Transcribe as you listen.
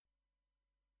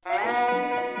All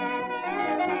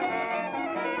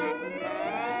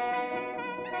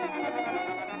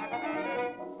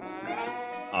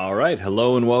right.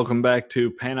 Hello and welcome back to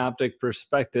Panoptic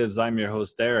Perspectives. I'm your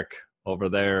host, Derek. Over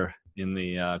there in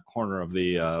the corner of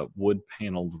the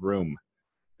wood-paneled room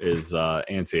is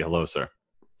Ansi. Hello, sir.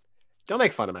 Don't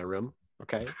make fun of my room,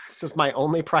 okay? This is my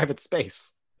only private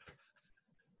space.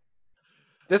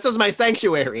 This is my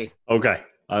sanctuary. Okay.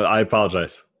 I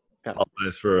apologize. Yeah.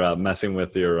 Apologize for messing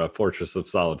with your Fortress of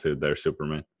Solitude there,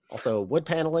 Superman. Also, wood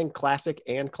paneling, classic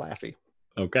and classy.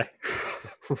 Okay.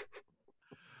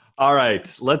 All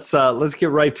right, let's get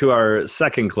right to our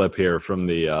second clip here from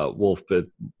the Wolf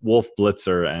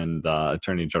Blitzer and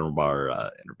Attorney General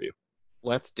Barr interview.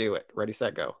 Let's do it. Ready,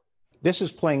 set, go. This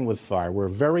is playing with fire. We're a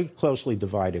very closely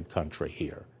divided country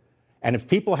here. And if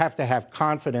people have to have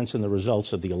confidence in the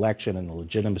results of the election and the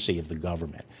legitimacy of the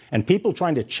government, and people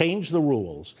trying to change the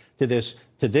rules to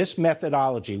this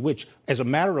methodology, which, as a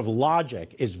matter of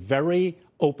logic, is very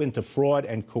open to fraud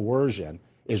and coercion,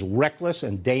 is reckless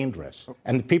and dangerous,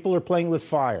 and the people are playing with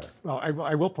fire. Well,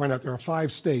 I will point out there are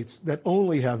 5 states that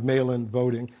only have mail-in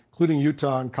voting, including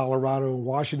Utah and Colorado,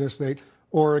 Washington State,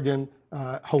 Oregon,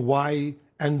 Hawaii,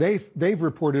 and they've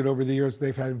reported over the years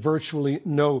they've had virtually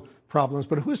no problems.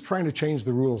 But who's trying to change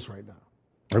the rules right now?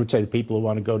 I would say the people who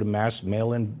want to go to mass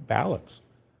mail-in ballots.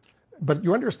 But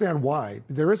you understand why.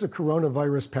 There is a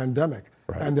coronavirus pandemic,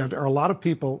 right, and there are a lot of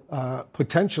people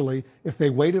potentially, if they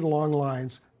waited long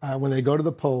lines, when they go to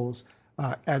the polls,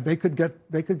 they could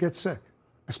get sick,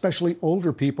 especially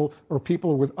older people or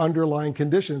people with underlying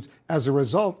conditions. As a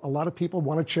result, a lot of people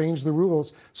want to change the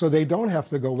rules so they don't have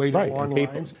to go wait in long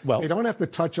lines. Well, they don't have to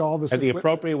touch all this. And the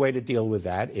appropriate way to deal with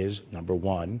that is, number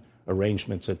one,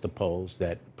 arrangements at the polls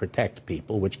that protect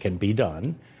people, which can be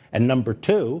done. And number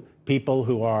two, people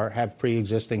who have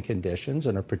pre-existing conditions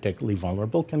and are particularly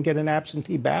vulnerable can get an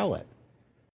absentee ballot.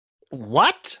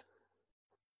 What?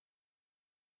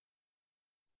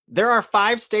 There are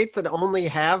 5 states that only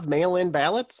have mail-in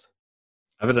ballots?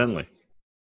 Evidently.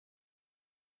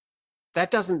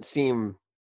 That doesn't seem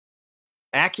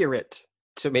accurate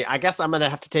to me. I guess I'm going to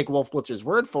have to take Wolf Blitzer's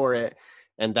word for it,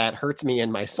 and that hurts me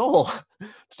in my soul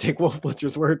to take Wolf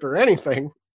Blitzer's word for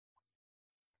anything.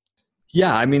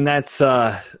 Yeah, I mean, that's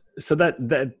yeah.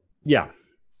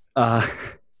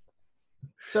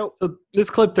 So this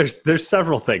clip, there's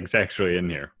several things actually in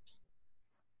here.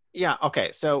 Yeah,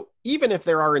 okay. So even if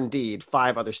there are indeed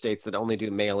 5 other states that only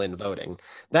do mail-in voting,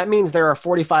 that means there are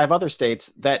 45 other states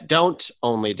that don't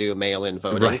only do mail-in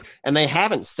voting, right, and they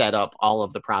haven't set up all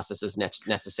of the processes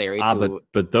necessary to...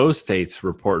 But those states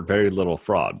report very little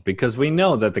fraud, because we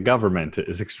know that the government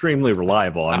is extremely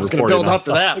reliable on reporting. I was going to build up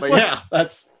to that, but yeah,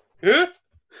 that's... I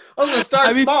was going to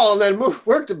start small and then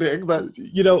work to big, but...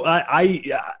 You know,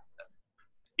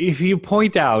 if you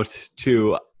point out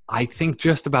to... I think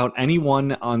just about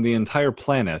anyone on the entire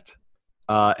planet,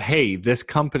 hey, this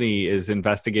company is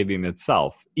investigating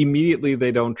itself, immediately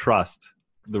they don't trust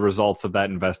the results of that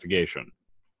investigation.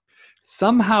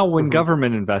 Somehow when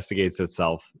government investigates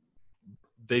itself,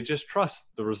 they just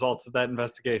trust the results of that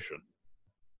investigation.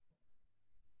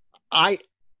 I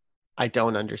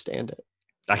don't understand it.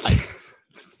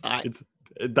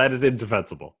 That is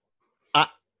indefensible.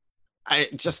 I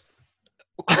just...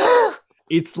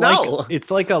 It's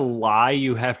like a lie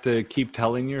you have to keep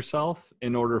telling yourself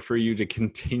in order for you to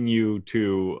continue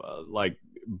to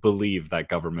believe that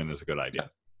government is a good idea.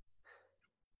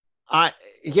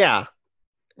 Yeah.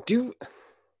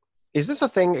 Is this a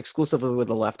thing exclusively with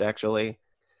the left, actually?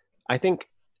 I think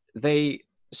they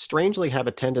strangely have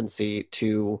a tendency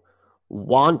to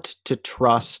want to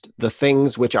trust the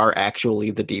things which are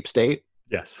actually the deep state.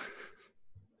 Yes.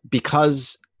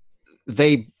 Because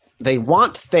they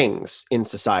want things in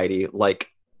society like,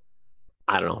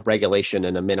 I don't know, regulation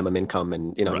and a minimum income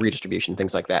and, right, redistribution,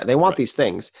 things like that. They want these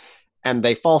things, and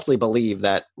they falsely believe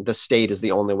that the state is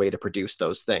the only way to produce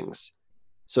those things.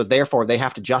 So therefore, they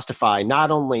have to justify not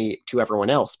only to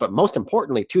everyone else, but most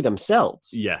importantly to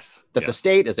themselves. Yes. That the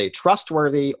state is a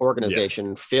trustworthy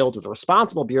organization filled with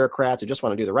responsible bureaucrats who just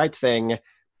want to do the right thing.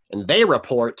 And they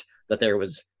report that there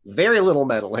was very little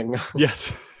meddling.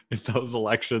 Yes, in those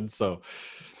elections. So...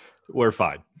 we're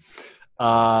fine.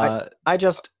 Okay.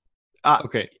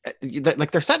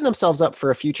 Like, they're setting themselves up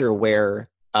for a future where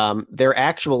there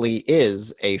actually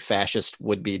is a fascist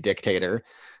would-be dictator,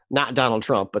 not Donald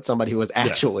Trump, but somebody who is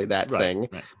actually thing,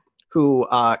 who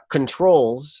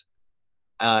controls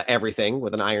everything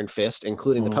with an iron fist,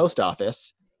 including the post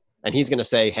office. And he's going to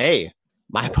say, hey,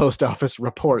 my post office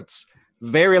reports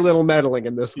very little meddling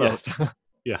in this vote.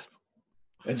 Yes.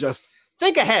 And just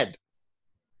think ahead.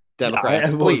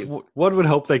 Democrats, please. One would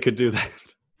hope they could do that.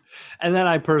 And then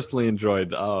I personally enjoyed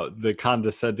the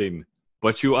condescending,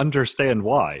 but you understand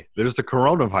why. There's a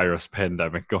coronavirus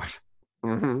pandemic going.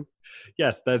 Mm-hmm.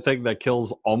 Yes, that thing that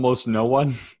kills almost no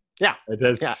one. Yeah. It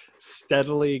has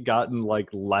steadily gotten like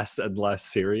less and less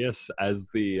serious as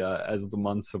the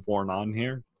months have worn on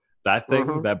here. That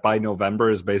thing that by November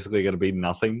is basically going to be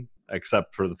nothing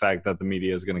except for the fact that the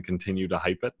media is going to continue to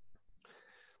hype it.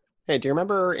 Hey, do you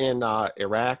remember in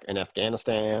Iraq and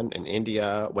Afghanistan and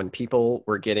India when people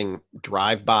were getting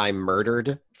drive-by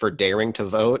murdered for daring to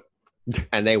vote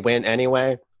and they went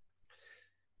anyway?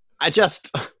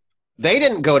 They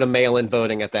didn't go to mail-in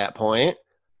voting at that point.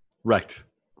 Right.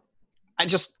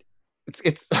 It's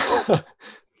it's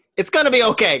going to be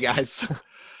okay, guys.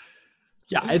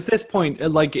 Yeah, at this point,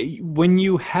 like when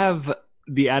you have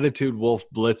the attitude Wolf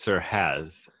Blitzer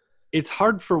has, it's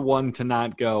hard for one to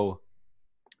not go,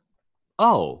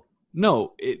 oh,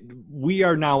 no, we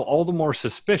are now all the more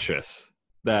suspicious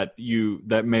that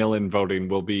mail-in voting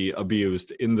will be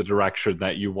abused in the direction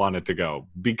that you want it to go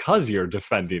because you're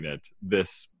defending it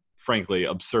this, frankly,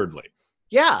 absurdly.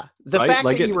 Yeah, the fact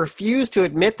that you refuse to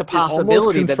admit the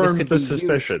possibility that this could be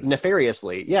used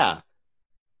nefariously. Yeah,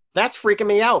 that's freaking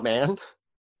me out, man.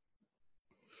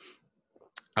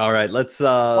 All right, let's.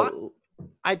 I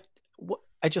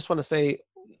just want to say,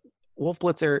 Wolf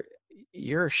Blitzer,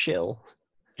 you're a shill.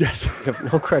 Yes, you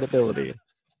have no credibility.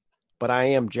 But I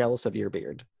am jealous of your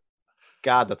beard.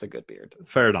 God, that's a good beard.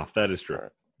 Fair enough. That is true.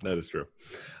 That is true.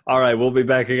 All right, we'll be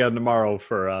back again tomorrow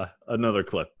for another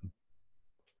clip.